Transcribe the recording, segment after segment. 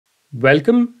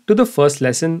Welcome to the first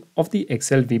lesson of the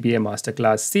Excel VBA Master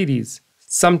Class series.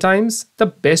 Sometimes the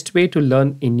best way to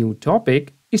learn a new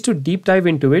topic is to deep dive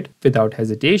into it without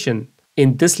hesitation.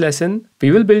 In this lesson,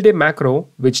 we will build a macro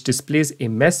which displays a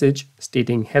message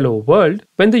stating "Hello World"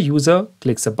 when the user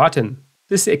clicks a button.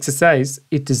 This exercise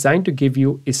is designed to give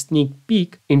you a sneak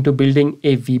peek into building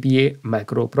a VBA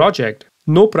macro project.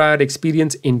 No prior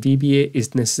experience in VBA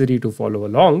is necessary to follow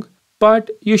along,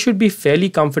 but you should be fairly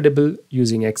comfortable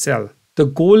using Excel. The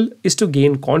goal is to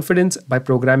gain confidence by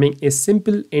programming a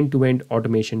simple end-to-end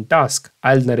automation task.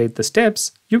 I'll narrate the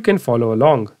steps, you can follow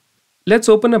along. Let's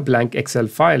open a blank Excel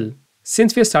file.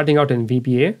 Since we are starting out in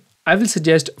VBA, I will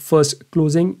suggest first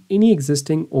closing any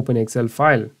existing open Excel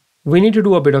file. We need to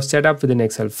do a bit of setup within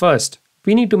Excel first.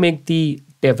 We need to make the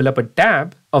Developer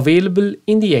tab available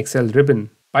in the Excel ribbon.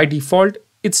 By default,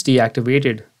 it's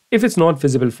deactivated. If it's not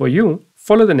visible for you,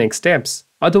 follow the next steps.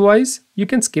 Otherwise, you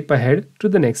can skip ahead to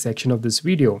the next section of this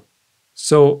video.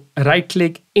 So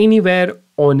right-click anywhere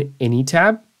on any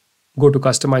tab, go to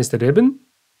Customize the ribbon.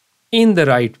 In the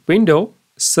right window,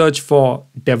 search for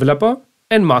Developer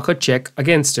and mark a check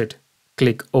against it.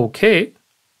 Click OK.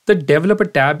 The Developer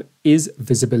tab is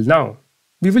visible now.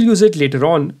 We will use it later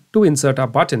on to insert our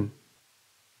button.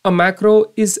 A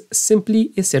macro is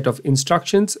simply a set of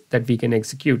instructions that we can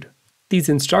execute. These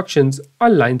instructions are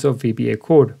lines of VBA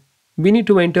code. We need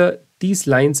to enter these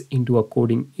lines into a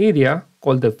coding area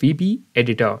called the VB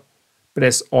editor.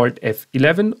 Press Alt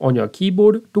F11 on your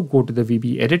keyboard to go to the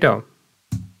VB editor.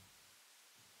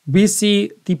 We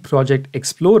see the Project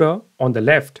Explorer on the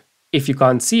left. If you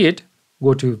can't see it,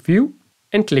 go to View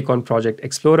and click on Project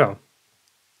Explorer.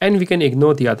 And we can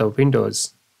ignore the other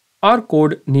windows. Our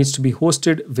code needs to be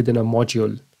hosted within a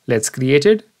module. Let's create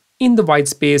it. In the white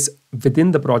space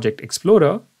within the Project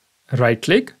Explorer,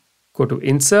 right-click, go to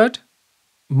Insert,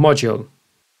 Module.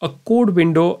 A code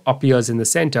window appears in the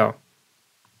center.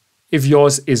 If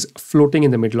yours is floating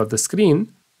in the middle of the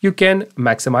screen, you can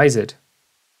maximize it.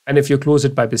 And if you close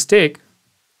it by mistake,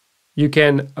 you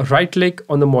can right-click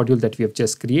on the module that we have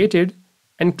just created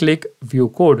and click View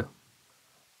Code.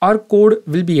 Our code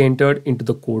will be entered into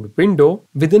the code window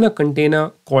within a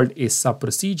container called a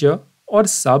sub-procedure, or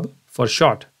sub for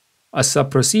short. A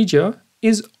sub-procedure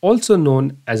is also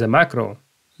known as a macro.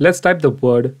 Let's type the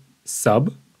word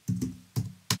sub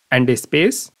and a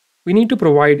space. We need to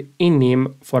provide a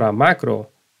name for our macro.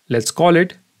 Let's call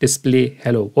it display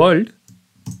hello world.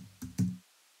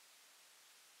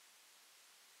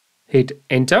 Hit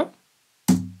enter.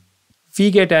 We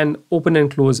get an open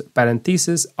and close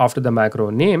parenthesis after the macro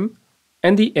name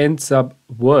and the end sub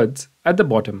words at the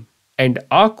bottom. And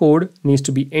our code needs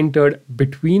to be entered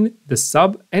between the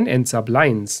sub and end sub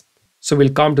lines. So we'll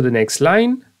come to the next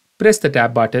line, press the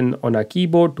tab button on our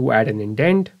keyboard to add an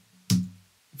indent.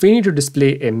 We need to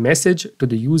display a message to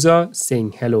the user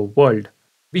saying hello world.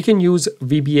 We can use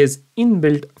VBA's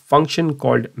inbuilt function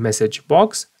called message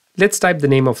box. Let's type the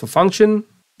name of a function,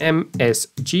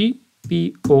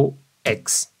 msgpox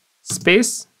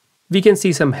space. We can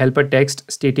see some helper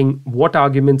text stating what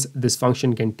arguments this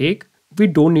function can take. We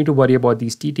don't need to worry about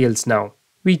these details now.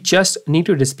 We just need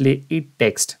to display a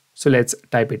text. So let's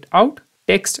type it out.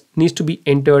 Text needs to be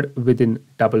entered within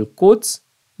double quotes.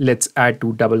 Let's add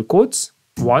two double quotes,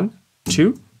 1,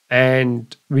 2,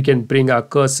 and we can bring our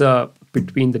cursor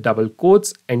between the double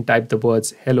quotes and type the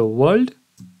words hello world.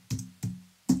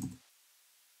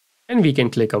 And we can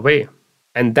click away.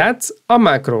 And that's a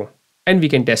macro. And we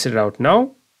can test it out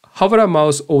now. Hover our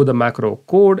mouse over the macro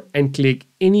code and click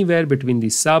anywhere between the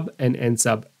sub and end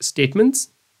sub statements.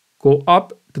 Go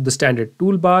up to the standard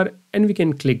toolbar and we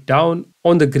can click down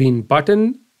on the green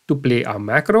button to play our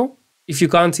macro. If you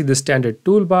can't see the standard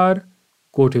toolbar,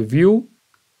 go to View,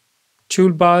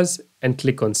 Toolbars and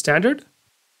click on Standard.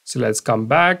 So let's come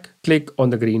back, click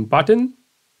on the green button.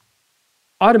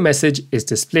 Our message is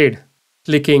displayed.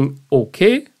 Clicking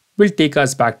OK will take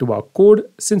us back to our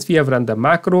code since we have run the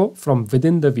macro from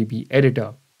within the VB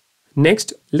editor.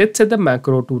 Next, let's set the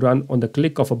macro to run on the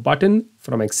click of a button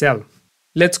from Excel.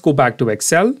 Let's go back to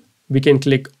Excel. We can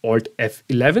click Alt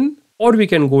F11 or we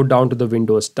can go down to the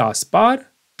Windows taskbar,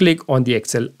 click on the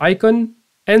Excel icon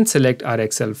and select our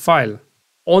Excel file.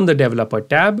 On the Developer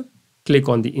tab, click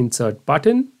on the Insert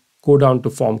button, go down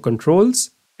to Form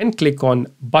Controls and click on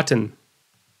Button.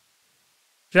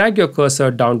 Drag your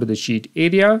cursor down to the sheet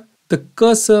area. The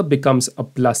cursor becomes a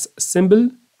plus symbol.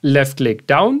 Left click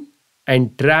down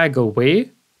and drag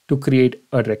away to create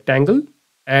a rectangle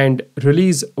and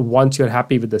release once you're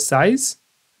happy with the size.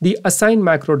 The Assign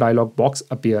Macro dialog box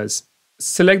appears.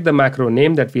 Select the macro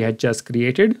name that we had just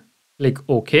created. Click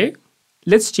OK.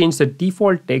 Let's change the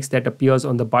default text that appears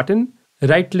on the button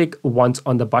Right-click once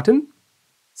on the button,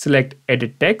 select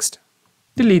Edit Text,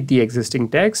 delete the existing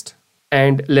text,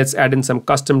 and let's add in some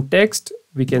custom text.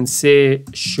 We can say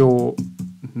Show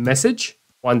Message.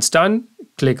 Once done,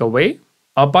 click Away.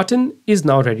 Our button is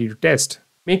now ready to test.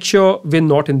 Make sure we're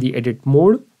not in the edit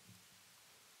mode.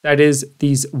 That is,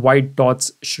 these white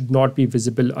dots should not be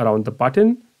visible around the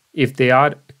button. If they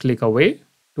are, click Away.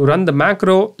 To run the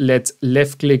macro, let's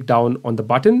left click down on the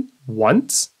button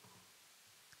once.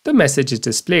 The message is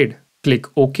displayed. Click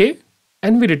OK,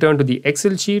 and we return to the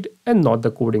Excel sheet and not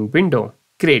the coding window.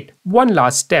 Great. One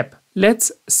last step.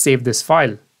 Let's save this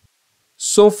file.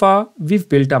 So far, we've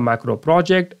built a macro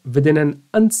project within an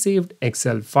unsaved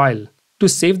Excel file. To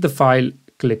save the file,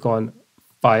 click on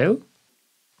File,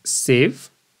 Save.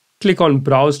 Click on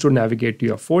Browse to navigate to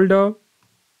your folder.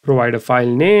 Provide a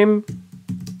file name.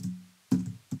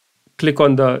 Click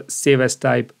on the Save as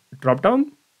Type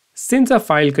dropdown. Since our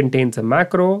file contains a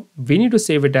macro, we need to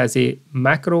save it as a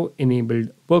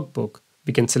macro-enabled workbook.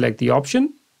 We can select the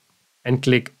option and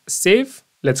click Save.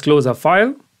 Let's close our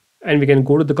file and we can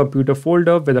go to the computer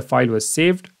folder where the file was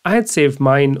saved. I had saved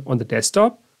mine on the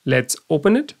desktop. Let's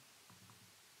open it.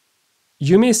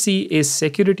 You may see a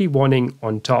security warning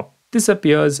on top. This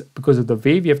appears because of the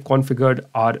way we have configured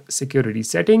our security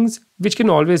settings, which can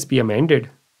always be amended.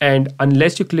 And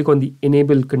unless you click on the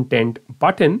Enable Content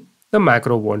button, the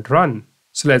macro won't run.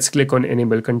 So let's click on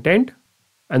Enable Content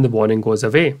and the warning goes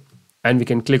away. And we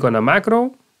can click on a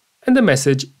macro and the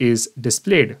message is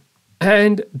displayed.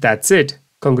 And that's it.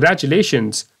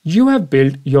 Congratulations! You have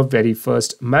built your very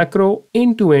first macro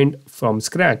end-to-end from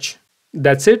scratch.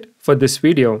 That's it for this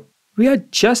video. We are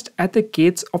just at the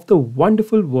gates of the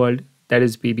wonderful world that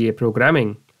is VBA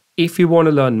programming. If you want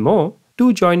to learn more,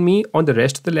 do join me on the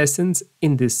rest of the lessons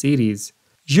in this series.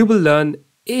 You will learn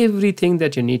everything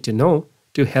that you need to know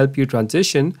to help you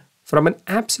transition from an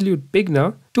absolute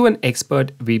beginner to an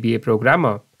expert VBA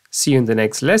programmer. See you in the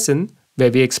next lesson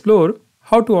where we explore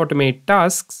how to automate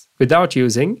tasks without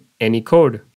using any code.